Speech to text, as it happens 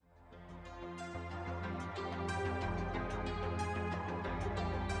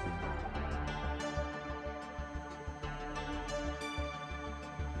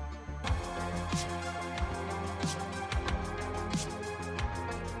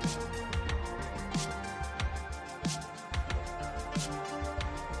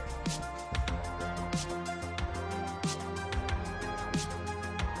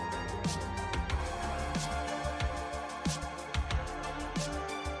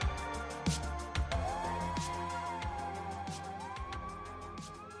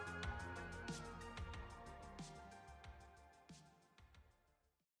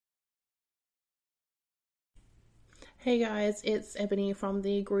Hey guys, it's Ebony from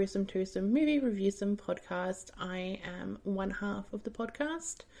the Gruesome Twosome Movie Reviewsome podcast. I am one half of the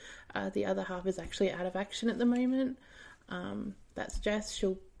podcast. The other half is actually out of action at the moment. That's Jess.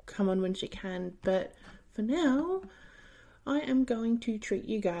 She'll come on when she can. But for now, I am going to treat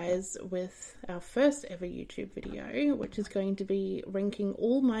you guys with our first ever YouTube video, which is going to be ranking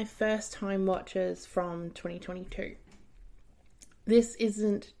all my first time watches from 2022. This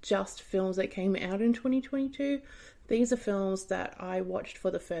isn't just films that came out in 2022. These are films that I watched for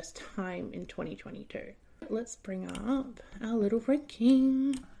the first time in 2022. Let's bring up our little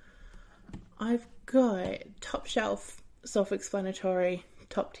ranking. I've got top shelf, self-explanatory,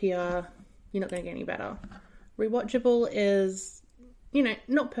 top tier. You're not going to get any better. Rewatchable is,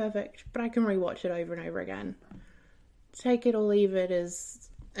 not perfect, but I can rewatch it over and over again. Take it or leave it is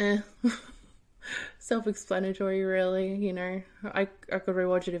self-explanatory, really. I could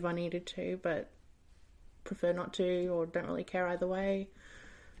rewatch it if I needed to, but prefer not to, or don't really care either way.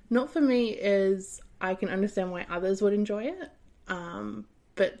 Not for me is I can understand why others would enjoy it,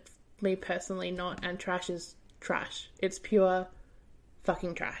 but me personally not. And trash is trash. It's pure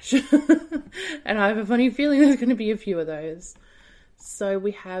fucking trash. And I have a funny feeling there's going to be a few of those. So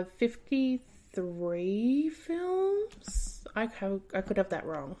we have 53 films. I could have that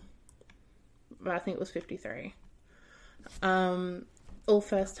wrong, but I think it was 53. All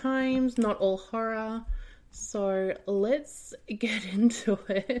first times, not all horror. So let's get into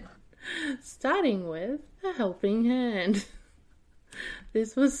it, starting with A Helping Hand.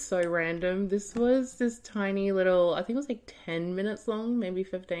 This was so random. This was this tiny little, I think it was like 10 minutes long, maybe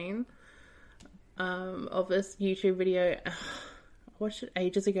 15, of this YouTube video. I watched it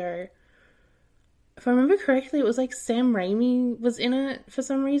ages ago. If I remember correctly, it was like Sam Raimi was in it for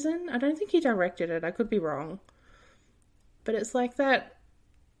some reason. I don't think he directed it. I could be wrong. But it's like that.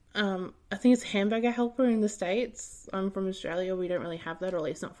 I think it's Hamburger Helper in the States. I'm from Australia. We don't really have that, or at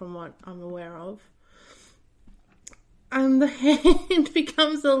least not from what I'm aware of. And the hand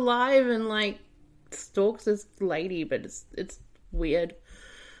becomes alive and stalks this lady, but it's weird.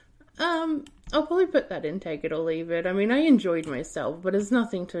 I'll probably put that in, take it or leave it. I mean, I enjoyed myself, but it's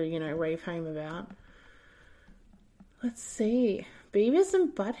nothing to, rave home about. Let's see. Beavis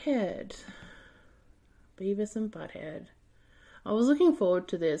and Butthead. Beavis and Butthead. I was looking forward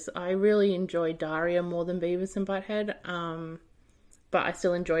to this. I really enjoyed Daria more than Beavis and Butthead. But I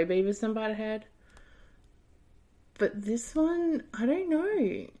still enjoy Beavis and Butthead. But this one, I don't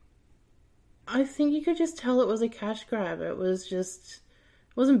know. I think you could just tell it was a cash grab. It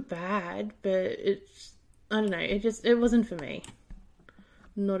wasn't bad, but I don't know. It wasn't for me.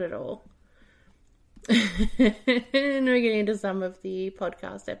 Not at all. And we're getting into some of the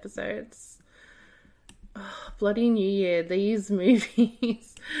podcast episodes. Oh, bloody New Year, these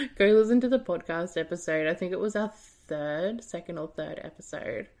movies. Go listen to the podcast episode. I think it was our second or third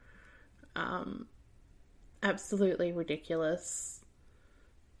episode. Absolutely ridiculous.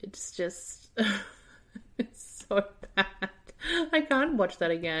 It's just, it's so bad. I can't watch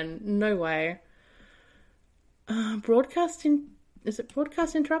that again. No way. Is it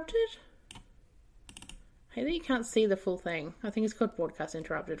Broadcast Interrupted? I hate that you can't see the full thing. I think it's called Broadcast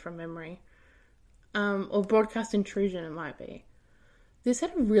Interrupted from memory. Or Broadcast Intrusion, it might be. This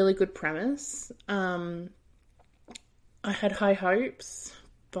had a really good premise. I had high hopes,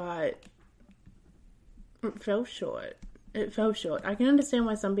 but it fell short. I can understand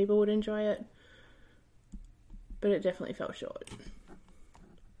why some people would enjoy it, but it definitely fell short.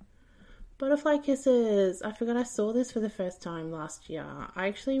 Butterfly Kisses. I forgot I saw this for the first time last year. I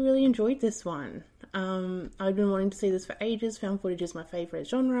actually really enjoyed this one. I've been wanting to see this for ages. Found footage is my favourite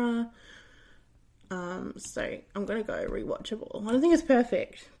genre. So I'm going to go rewatchable. I don't think it's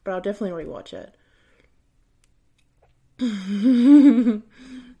perfect, but I'll definitely rewatch it.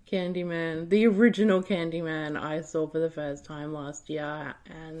 Candyman. The original Candyman I saw for the first time last year,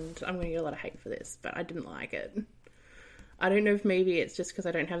 and I'm going to get a lot of hate for this, but I didn't like it. I don't know if maybe it's just because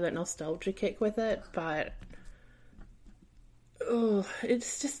I don't have that nostalgia kick with it, but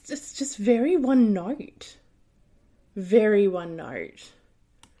it's just very one note. Very one note.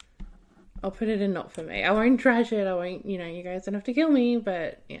 I'll put it in not for me. I won't trash it. I won't, you guys don't have to kill me,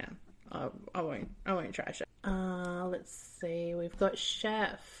 but yeah, I won't trash it. Let's see. We've got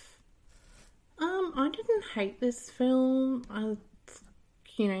Chef. I didn't hate this film.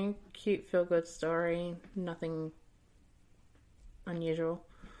 Cute feel-good story. Nothing unusual.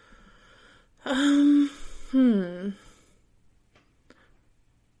 Probably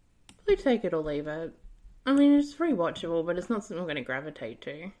take it or leave it. I mean, it's rewatchable, but it's not something I'm going to gravitate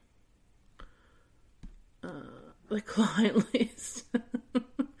to. The client list.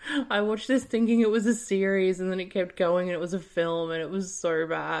 I watched this thinking it was a series, and then it kept going and it was a film, and it was so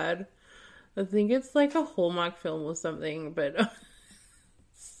bad. I think it's like a Hallmark film or something, but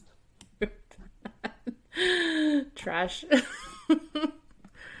so bad. Trash.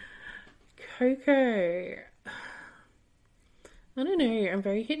 Coco. I don't know. I'm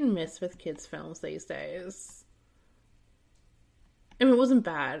very hit and miss with kids' films these days. I mean, it wasn't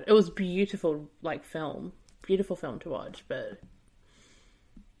bad. It was beautiful, like, film. Beautiful film to watch, but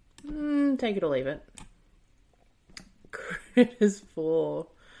take it or leave it. Critters 4.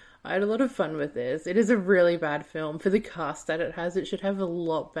 I had a lot of fun with this. It is a really bad film. For the cast that it has, it should have a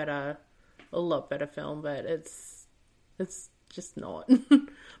lot better film, but it's just not.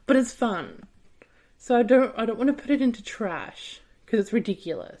 But it's fun. So I don't want to put it into trash because it's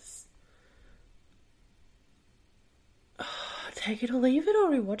ridiculous. Take it or leave it, or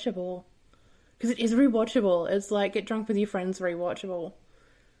rewatchable. Because it is rewatchable. It's like Get Drunk with Your Friends rewatchable.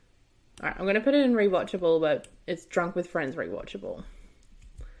 Alright, I'm going to put it in rewatchable, but it's Drunk with Friends rewatchable.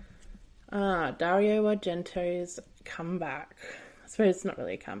 Dario Argento's comeback. I suppose it's not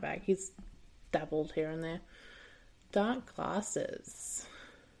really a comeback. He's dabbled here and there. Dark Glasses.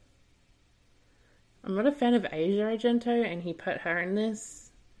 I'm not a fan of Asia Argento, and he put her in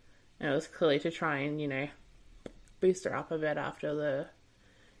this. And it was clearly to try and, boost her up a bit after the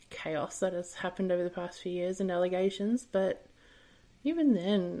chaos that has happened over the past few years and allegations. But even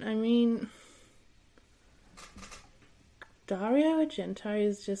then, I mean, Dario Argento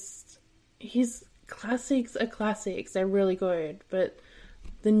is just... His classics are classics. They're really good. But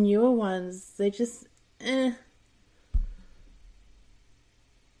the newer ones, they just...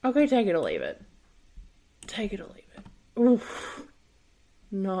 I'll go take it or leave it. Take it or leave it. Oof.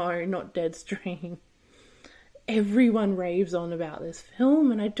 No, not Deadstream. Everyone raves on about this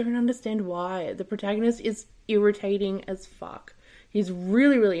film, and I don't understand why. The protagonist is irritating as fuck. He's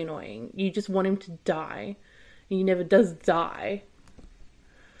really, really annoying. You just want him to die. He never does die.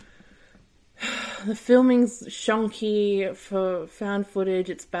 The filming's shonky for found footage.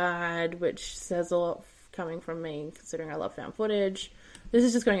 It's bad, which says a lot coming from me, considering I love found footage. This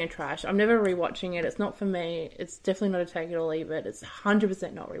is just going in trash. I'm never rewatching it. It's not for me. It's definitely not a take it or leave it. It's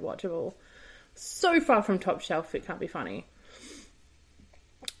 100% not rewatchable. So far from top shelf, it can't be funny.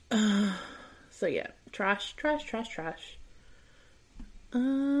 So yeah, trash.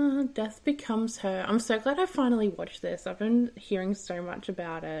 Death Becomes Her. I'm so glad I finally watched this. I've been hearing so much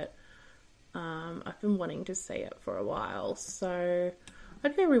about it. I've been wanting to see it for a while, so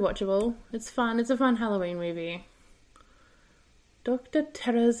I'd go rewatchable. It's fun. It's a fun Halloween movie. Dr.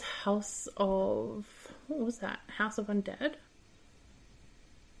 Terror's House of... What was that? House of Undead?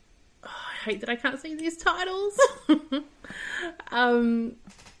 Oh, I hate that I can't see these titles.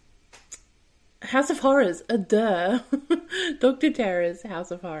 House of Horrors. Duh. Dr. Terror's House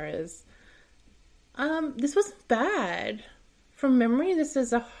of Horrors. This wasn't bad. From memory, this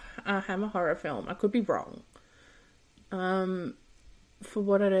is a Hammer horror film. I could be wrong. For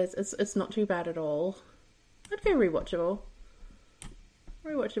what it is, it's not too bad at all. I'd go rewatchable.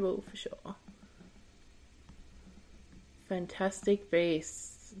 Rewatchable for sure. Fantastic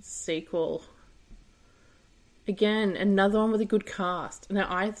Beasts sequel. Again, another one with a good cast. Now,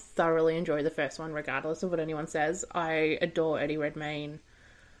 I thoroughly enjoy the first one, regardless of what anyone says. I adore Eddie Redmayne.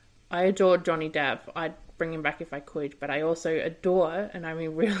 I adore Johnny Depp. I'd bring him back if I could, but I also adore, and I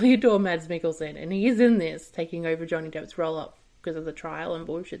mean really adore, Mads Mikkelsen, and he is in this, taking over Johnny Depp's role up because of the trial and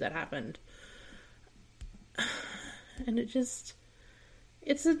bullshit that happened. And it's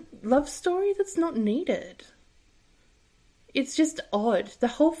a love story that's not needed. It's just odd. The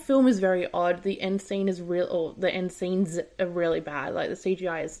whole film is very odd. The end scene is the end scenes are really bad. Like, the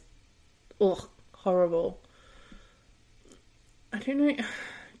CGI is, horrible. I don't know.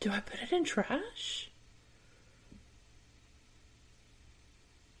 Do I put it in trash?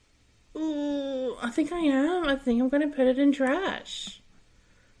 Ooh, I think I am. I think I'm going to put it in trash.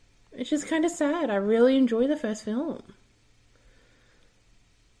 It's just kind of sad. I really enjoy the first film.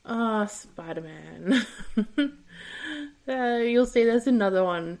 Spider-Man. You'll see there's another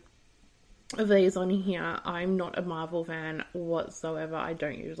one of these on here. I'm not a Marvel fan whatsoever. I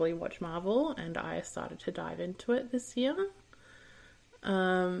don't usually watch Marvel, and I started to dive into it this year.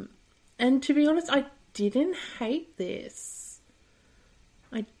 And to be honest, I didn't hate this.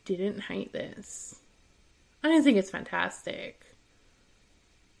 I didn't think it's fantastic.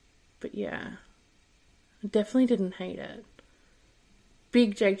 But yeah, I definitely didn't hate it.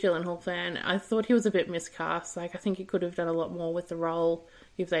 Big Jake Gyllenhaal fan. I thought he was a bit miscast. Like, I think he could have done a lot more with the role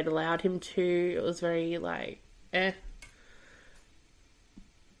if they'd allowed him to. It was very, For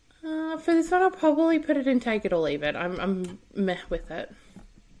this one, I'll probably put it in take it or leave it. I'm meh with it.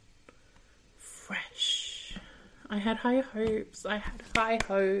 Fresh. I had high hopes. I had high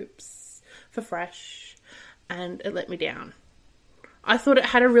hopes for Fresh, and it let me down. I thought it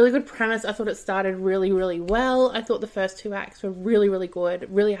had a really good premise. I thought it started really, really well. I thought the first 2 acts were really, really good. It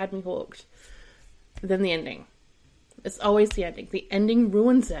really had me hooked. Then the ending. It's always the ending. The ending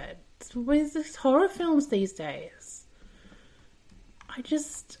ruins it. Where's these horror films these days? I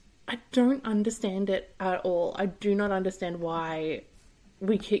don't understand it at all. I do not understand why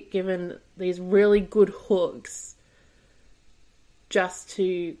we keep given these really good hooks just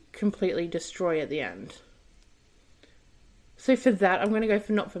to completely destroy at the end. So for that, I'm going to go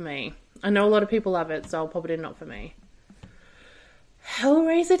for not for me. I know a lot of people love it, so I'll pop it in not for me.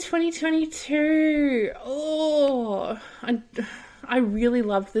 Hellraiser 2022. Oh, I really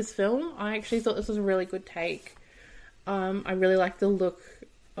loved this film. I actually thought this was a really good take. I really liked the look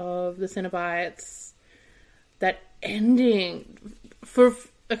of the Cenobites. That ending.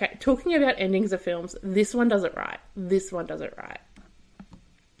 Okay, talking about endings of films, this one does it right. This one does it right.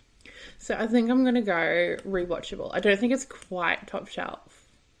 So I think I'm going to go rewatchable. I don't think it's quite top shelf,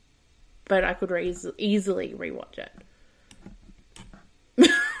 but I could easily rewatch it.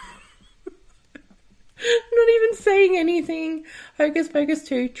 Not even saying anything. Hocus Pocus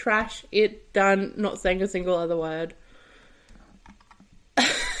 2, trash, it, done, not saying a single other word.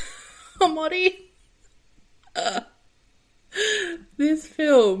 Amori. This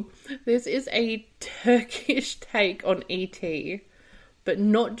film, this is a Turkish take on E.T., but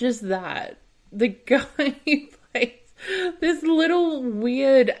not just that. The guy who plays this little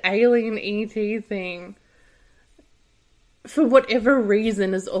weird alien E.T. thing, for whatever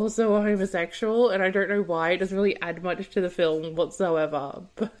reason, is also a homosexual, and I don't know why. It doesn't really add much to the film whatsoever,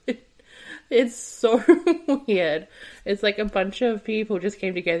 but it's so weird. It's like a bunch of people just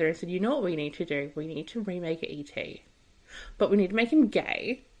came together and said, you know what we need to do? We need to remake E.T., but we need to make him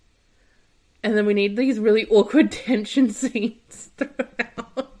gay, and then we need these really awkward tension scenes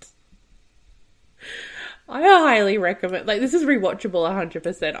throughout. I highly recommend, like, this is rewatchable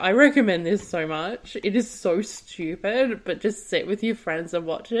 100%. I recommend this so much. It is so stupid, but just sit with your friends and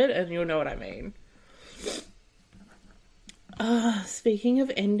watch it and you'll know what I mean. Speaking of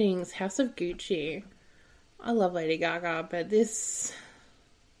endings, House of Gucci. I love Lady Gaga, but this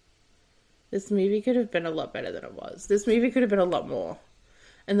movie could have been a lot better than it was. This movie could have been a lot more.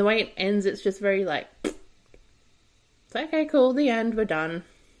 And the way it ends, it's just very like, it's okay, cool, the end, we're done.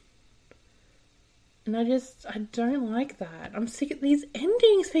 And I don't like that. I'm sick of these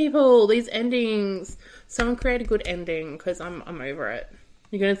endings, people. These endings. Someone create a good ending, because I'm over it.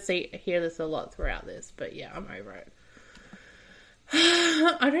 You're going to hear this a lot throughout this, but yeah, I'm over it.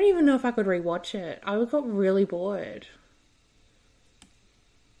 I don't even know if I could rewatch it. I got really bored.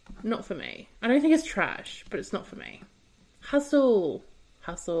 Not for me. I don't think it's trash, but it's not for me. Hustle.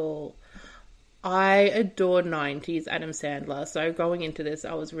 I adored 90s Adam Sandler, so going into this,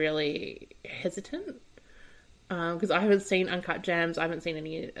 I was really hesitant. Because I haven't seen Uncut Gems, I haven't seen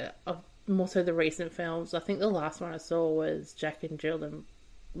any of more so the recent films. I think the last one I saw was Jack and Jill, and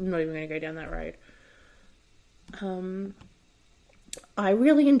I'm not even going to go down that road. I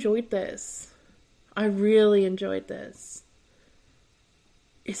really enjoyed this.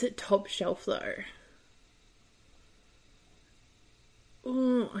 Is it top shelf, though?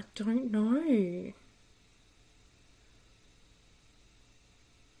 Oh, I don't know.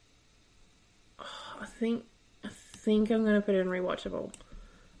 I think I'm going to put it in rewatchable.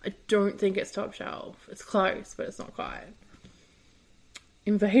 I don't think it's top shelf. It's close, but it's not quite.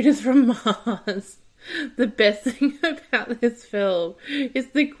 Invaders from Mars. The best thing about this film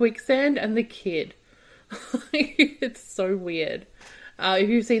is the quicksand and the kid. It's so weird. If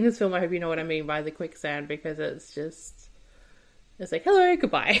you've seen this film, I hope you know what I mean by the quicksand, because it's like, hello,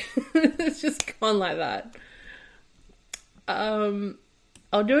 goodbye. It's just gone like that.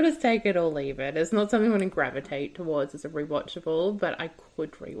 I'll do it as take it or leave it. It's not something I'm going to gravitate towards as a rewatchable, but I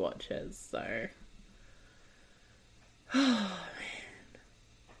could rewatch it, so. Oh, man.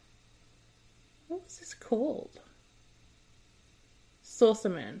 What was this called? Saucer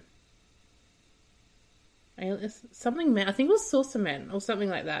Man. Something man. I think it was Saucer Man or something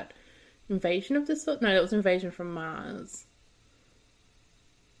like that. Invasion of the Saucer? No, it was Invasion from Mars.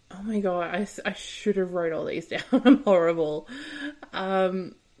 Oh my god, I should have wrote all these down. I'm horrible.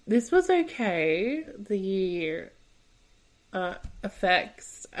 This was okay. The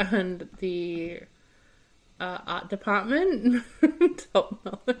effects and the art department, top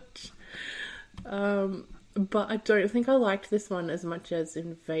notch. But I don't think I liked this one as much as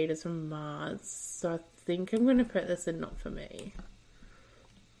Invaders from Mars. So I think I'm going to put this in not for me.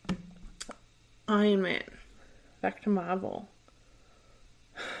 Iron Man. Back to Marvel.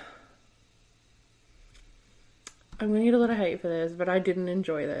 I'm going to get a lot of hate for this, but I didn't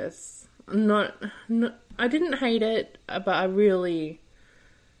enjoy this. I didn't hate it, but I really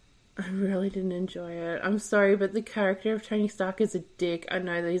didn't enjoy it. I'm sorry, but the character of Tony Stark is a dick. I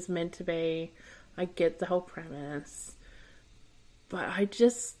know that he's meant to be. I get the whole premise. But I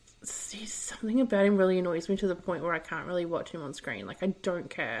just see something about him really annoys me to the point where I can't really watch him on screen. Like, I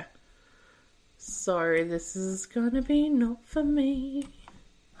don't care. So, this is gonna be not for me.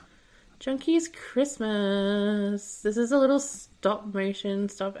 Junkie's Christmas. This is a little stop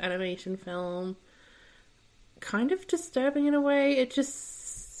animation film. Kind of disturbing in a way. It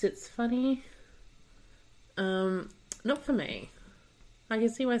just sits funny. Not for me. I can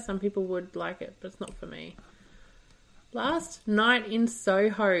see why some people would like it, but it's not for me. Last Night in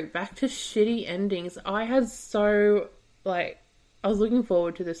Soho. Back to shitty endings. I was looking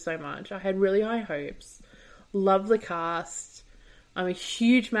forward to this so much. I had really high hopes. Love the cast. I'm a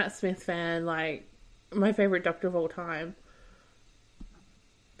huge Matt Smith fan, like, my favourite Doctor of all time.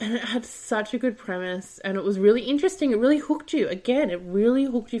 And it had such a good premise, and it was really interesting. It really hooked you. Again, it really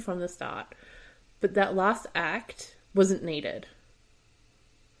hooked you from the start. But that last act wasn't needed.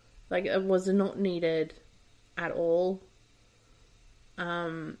 Like, it was not needed at all.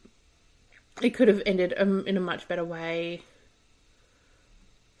 It could have ended in a much better way.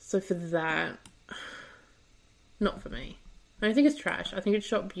 So for that, not for me. I don't think it's trash. I think it's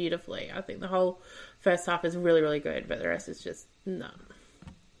shot beautifully. I think the whole first half is really, really good, but the rest is just, no.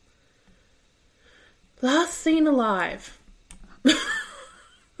 Last Seen Alive.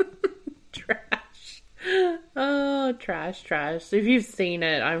 Trash. Oh, trash. So if you've seen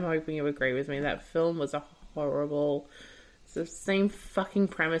it, I'm hoping you agree with me. That film was horrible. It's the same fucking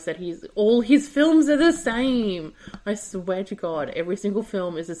premise that all his films are the same. I swear to God, every single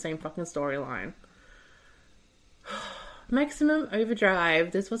film is the same fucking storyline. Maximum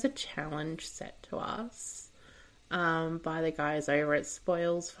Overdrive. This was a challenge set to us by the guys over at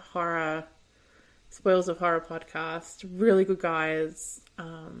Spoils of Horror podcast. Really good guys.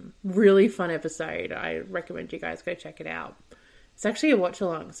 Really fun episode. I recommend you guys go check it out. It's actually a watch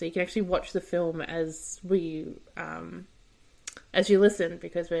along, so you can actually watch the film as you listen,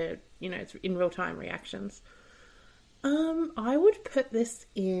 because it's in real time reactions. I would put this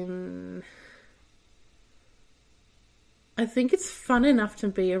in. I think it's fun enough to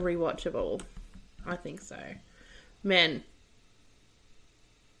be a rewatchable. I think so. Man.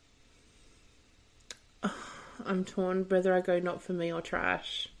 I'm torn whether I go not for me or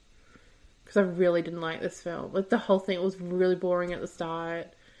trash. Because I really didn't like this film. Like, the whole thing was really boring at the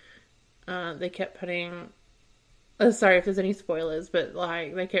start. They kept putting... sorry if there's any spoilers, but,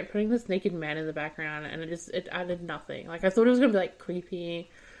 like, they kept putting this naked man in the background, and it added nothing. Like, I thought it was going to be, like, creepy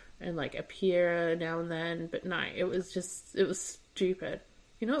and, like, appear now and then, but no, it was stupid.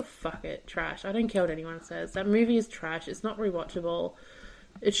 You know what? Fuck it. Trash. I don't care what anyone says. That movie is trash. It's not rewatchable.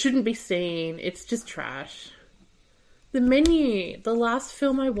 It shouldn't be seen. It's just trash. The Menu, the last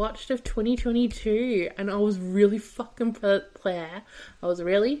film I watched of 2022, and I was really fucking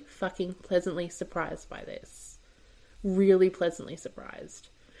pleasantly surprised by this. Really pleasantly surprised.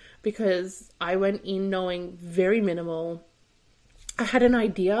 Because I went in knowing very minimal. I had an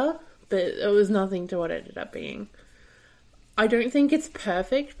idea, but it was nothing to what it ended up being. I don't think it's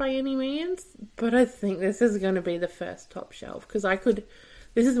perfect by any means, but I think this is going to be the first top shelf, because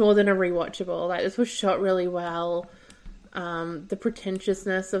this is more than a rewatchable. Like, this was shot really well. The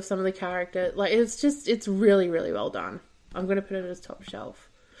pretentiousness of some of the characters, like, it's really, really well done. I'm going to put it as top shelf.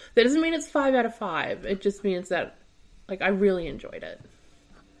 That doesn't mean it's 5 out of 5. It just means that, like, I really enjoyed it.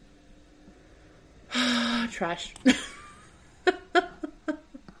 Trash.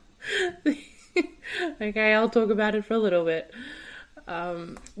 Okay, I'll talk about it for a little bit.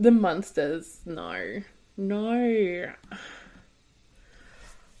 The Munsters. No.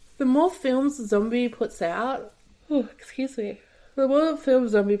 The more films Zombie puts out... Oh, excuse me. The more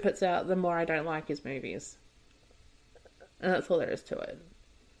films Zombie puts out, the more I don't like his movies. And that's all there is to it.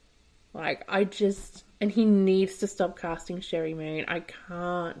 Like, and he needs to stop casting Sherry Moon. I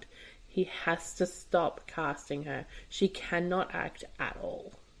can't. He has to stop casting her. She cannot act at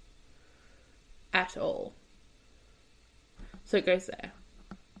all. At all. So it goes there.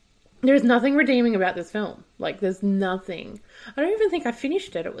 There's nothing redeeming about this film. Like, there's nothing. I don't even think I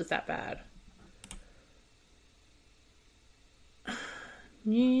finished it. It was that bad.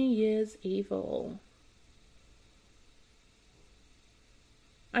 New Year's Evil.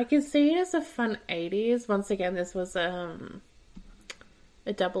 I can see it as a fun 80s. Once again, this was a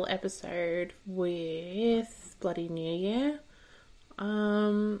double episode with Bloody New Year.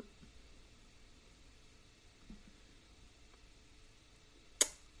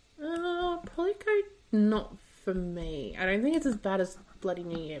 Probably go not for me. I don't think it's as bad as Bloody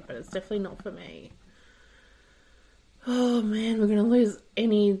New Year, but it's definitely not for me. Oh man, we're gonna lose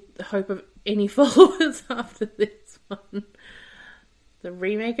any hope of any followers after this one. The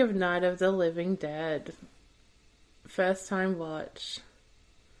remake of Night of the Living Dead. First time watch.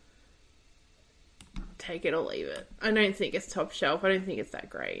 Take it or leave it. I don't think it's top shelf. I don't think it's that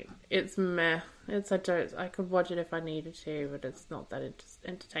great. It's meh. I could watch it if I needed to, but it's not that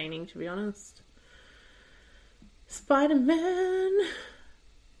entertaining, to be honest. Spider-Man.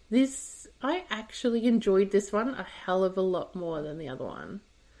 I actually enjoyed this one a hell of a lot more than the other one.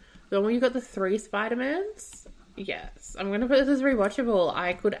 The one where you got the 3 Spider-Mans? Yes. I'm going to put this as rewatchable.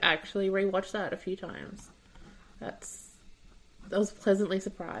 I could actually rewatch that a few times. I was pleasantly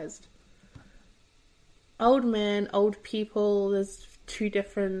surprised. Old Man, Old People. There's 2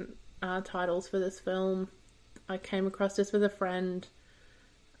 different titles for this film. I came across this with a friend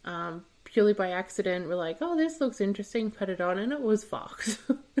purely by accident. We're like, oh, this looks interesting, put it on, and it was fucked.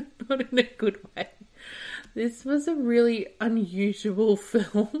 Not in a good way. This was a really unusual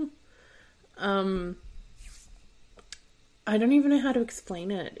film. I don't even know how to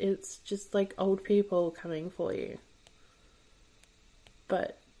explain it. It's just like old people coming for you.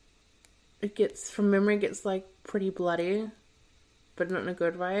 But from memory, it gets like pretty bloody, but not in a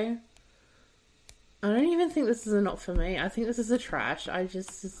good way. I don't even think this is a not for me. I think this is a trash.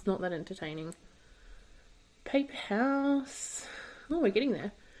 It's not that entertaining. Paper House. Oh, we're getting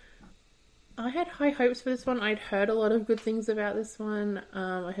there. I had high hopes for this one. I'd heard a lot of good things about this one.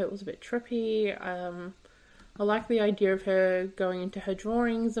 I heard it was a bit trippy. I like the idea of her going into her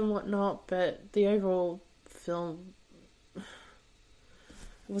drawings and whatnot, but the overall film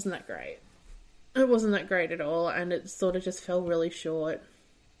wasn't that great. It wasn't that great at all, and it sort of just fell really short.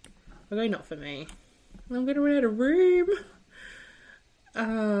 I'll go not for me. I'm gonna run out of room.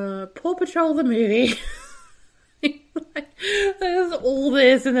 Paw Patrol the movie. There's all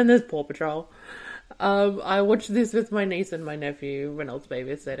this, and then there's Paw Patrol. I watched this with my niece and my nephew when I was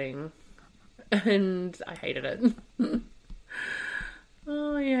babysitting, and I hated it.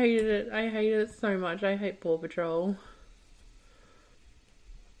 Oh, I hated it. I hated it so much. I hate Paw Patrol.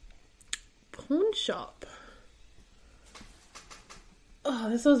 Pawn Shop. Oh,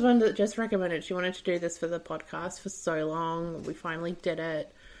 this was one that Jess recommended. She wanted to do this for the podcast for so long. We finally did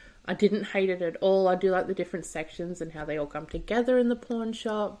it. I didn't hate it at all. I do like the different sections and how they all come together in the pawn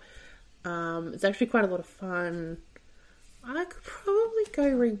shop. It's actually quite a lot of fun. I could probably go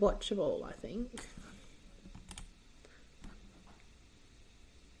rewatchable, I think.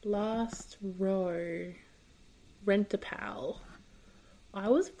 Last Row. Rent-a-Pal. I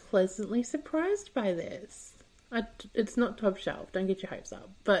was pleasantly surprised by this. It's not top shelf, don't get your hopes up,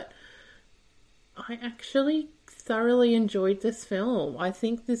 but I actually thoroughly enjoyed this film. I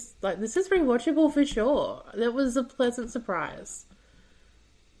think this is rewatchable for sure. That was a pleasant surprise.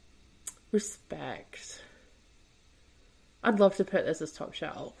 Respect. I'd love to put this as top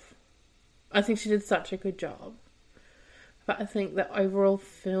shelf. I think she did such a good job. But I think the overall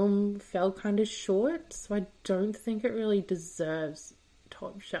film fell kind of short, so I don't think it really deserves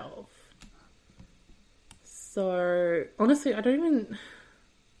top shelf. So, honestly, I'd probably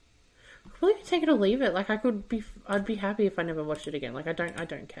take it or leave it. Like, I'd be happy if I never watched it again. Like, I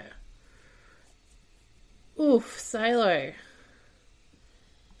don't care. Oof, Salo.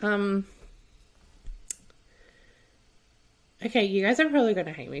 Okay, you guys are probably going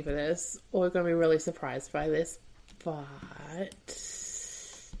to hate me for this, or going to be really surprised by this, but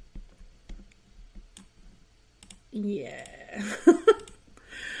yeah.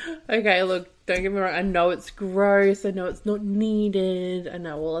 Okay, look, don't get me wrong, I know it's gross, I know it's not needed, I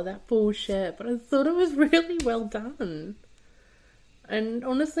know all of that bullshit, but I thought it was really well done. And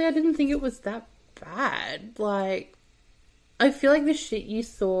honestly, I didn't think it was that bad. Like, I feel like the shit you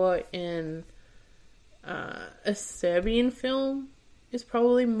saw in a Serbian film is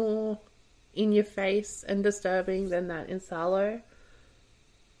probably more in your face and disturbing than that in Salo.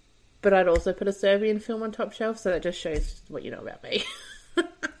 But I'd also put a Serbian film on top shelf, so that just shows what you know about me.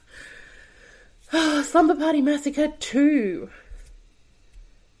 Slumber Party Massacre 2.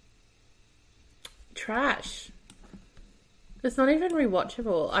 Trash. It's not even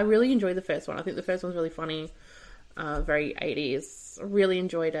rewatchable. I really enjoyed the first one. I think the first one's really funny. Very 80s. I really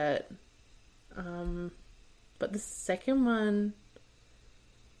enjoyed it. But the second one...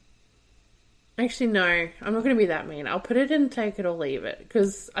 Actually, no. I'm not going to be that mean. I'll put it in Take It or Leave It.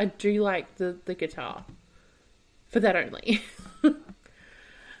 Because I do like the guitar. For that only.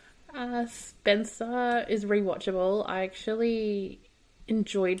 Spencer is rewatchable. I actually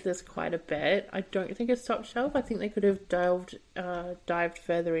enjoyed this quite a bit. I don't think it's top shelf. I think they could have dived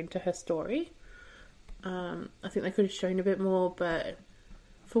further into her story. I think they could have shown a bit more, but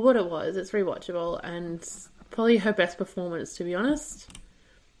for what it was, it's rewatchable and probably her best performance, to be honest.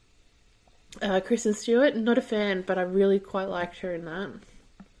 Kristen Stewart, not a fan, but I really quite liked her in that.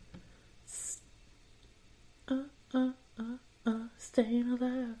 Staying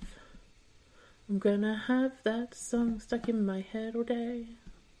alive. I'm gonna have that song stuck in my head all day.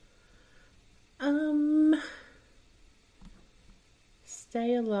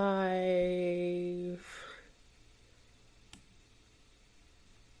 Stay alive.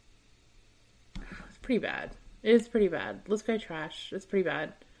 It's pretty bad. It is pretty bad. Let's go trash. It's pretty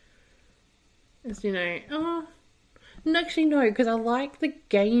bad. It's, no, actually no, because I like the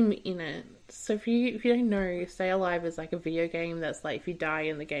game in it. So if you don't know, Stay Alive is like a video game that's like if you die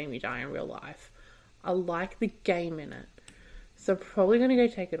in the game, you die in real life. I like the game in it. So I'm probably going to go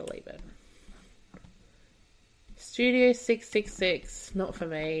Take It or Leave It. Studio 666, not for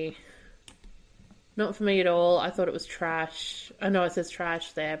me. Not for me at all. I thought it was trash. I know it says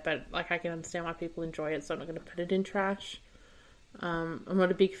trash there, but like I can understand why people enjoy it, so I'm not going to put it in trash. I'm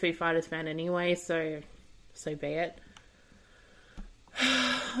not a big Foo Fighters fan anyway, so be it.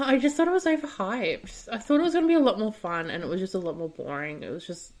 I just thought it was overhyped. I thought it was going to be a lot more fun, and it was just a lot more boring. It was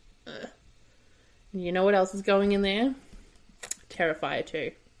just... You know what else is going in there? Terrifier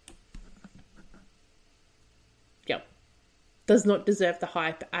 2. Yep. Does not deserve the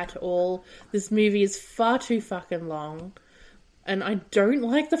hype at all. This movie is far too fucking long. And I don't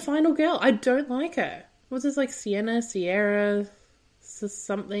like the final girl. I don't like her. Was this like Sierra,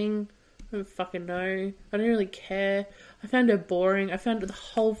 something? I don't fucking know. I don't really care. I found her boring. I found the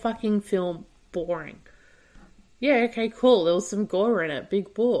whole fucking film boring. Yeah, okay, cool. There was some gore in it.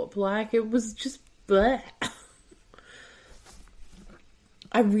 Big boob. Like, it was just bleh.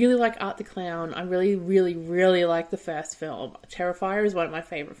 I really like Art the Clown. I really, really, really like the first film. Terrifier is one of my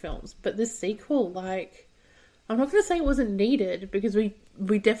favourite films. But this sequel, like... I'm not going to say it wasn't needed, because we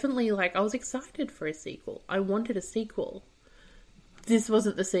definitely, like... I was excited for a sequel. I wanted a sequel. This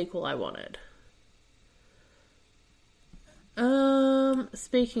wasn't the sequel I wanted.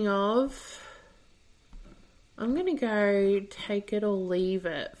 Speaking of... I'm going to go Take It or Leave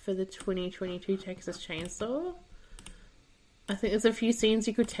It for the 2022 Texas Chainsaw. I think there's a few scenes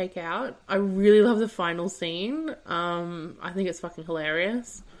you could take out. I really love the final scene. I think it's fucking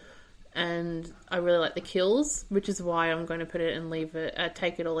hilarious. And I really like the kills, which is why I'm going to put it and leave it,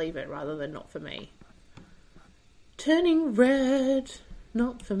 Take It or Leave It rather than Not For Me. Turning Red,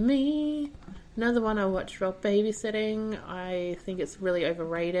 Not For Me. Another one I watched while babysitting. I think it's really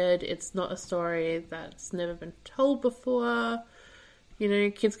overrated. It's not a story that's never been told before. You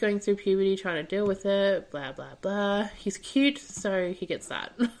know, kids going through puberty, trying to deal with it, blah, blah, blah. He's cute, so he gets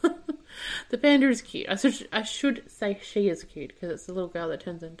that. The panda is cute. I should say she is cute, because it's the little girl that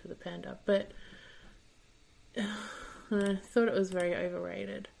turns into the panda. But I thought it was very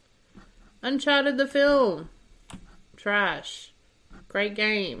overrated. Uncharted the film. Trash. Great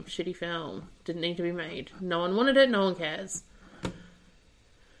game. Shitty film. Didn't need to be made. No one wanted it. No one cares.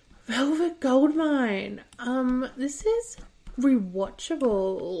 Velvet Goldmine. This is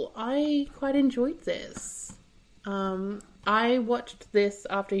rewatchable. I quite enjoyed this. I watched this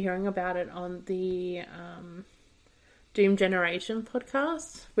after hearing about it on the Doom Generation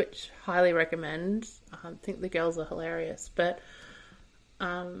podcast, which highly recommend. I think the girls are hilarious, but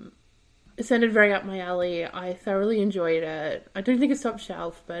it sounded very up my alley. I thoroughly enjoyed it. I don't think it's top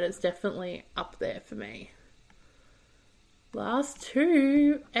shelf, but it's definitely up there for me. Last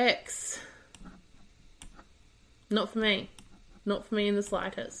two, X. Not for me. Not for me in the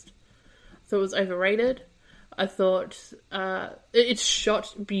slightest. Thought it was overrated. I thought it's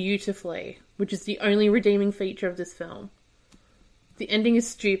shot beautifully, which is the only redeeming feature of this film. The ending is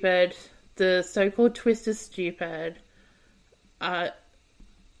stupid. The so-called twist is stupid. The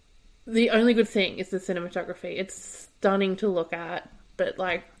only good thing is the cinematography. It's stunning to look at, but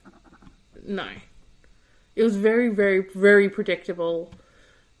like, no. It was very, very, very predictable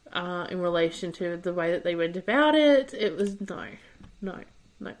in relation to the way that they went about it. It was no.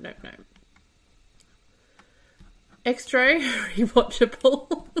 Extra,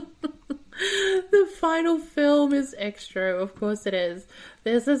 rewatchable. The final film is extra, of course it is.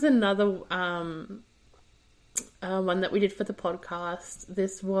 This is another one that we did for the podcast.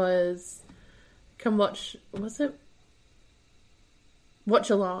 This was watch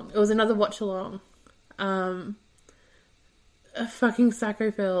along. It was another watch along. A fucking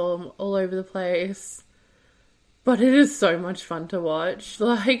psycho film all over the place. But it is so much fun to watch.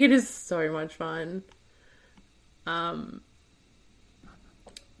 Like, it is so much fun.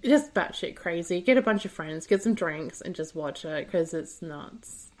 Just batshit crazy. Get a bunch of friends, get some drinks, and just watch it, because it's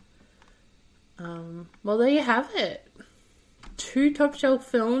nuts. Well, there you have it. 2 top shelf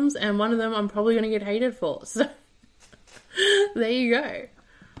films, and one of them I'm probably going to get hated for. So, there you go.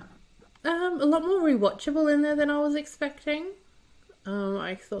 A lot more rewatchable in there than I was expecting.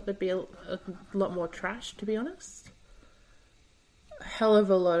 I thought there'd be a lot more trash, to be honest. A hell of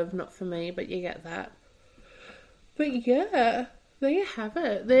a lot of not for me, but you get that. But yeah, there you have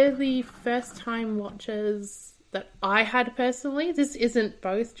it. They're the first time watches that I had personally. This isn't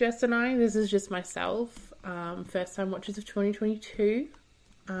both Jess and I, this is just myself. First time watches of 2022.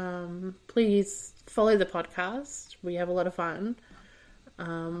 Please follow the podcast. We have a lot of fun.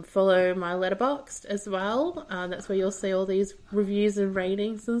 Follow my Letterboxd as well. That's where you'll see all these reviews and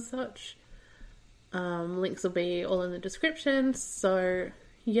ratings and such. Links will be all in the description. So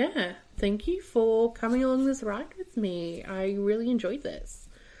yeah, thank you for coming along this ride with me. I really enjoyed this.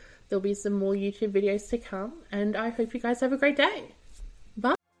 There'll be some more YouTube videos to come, and I hope you guys have a great day.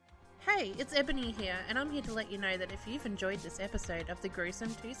 Bye! Hey, it's Ebony here, and I'm here to let you know that if you've enjoyed this episode of the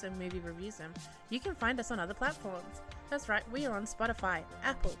Gruesome Twosome Movie Reviews Them, you can find us on other platforms. That's right, we are on Spotify,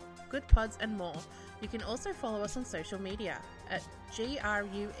 Apple, Good Pods, and more. You can also follow us on social media at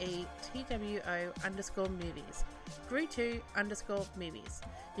GRUETWO_movies, Gru2_movies.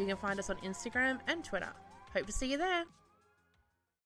 You can find us on Instagram and Twitter. Hope to see you there.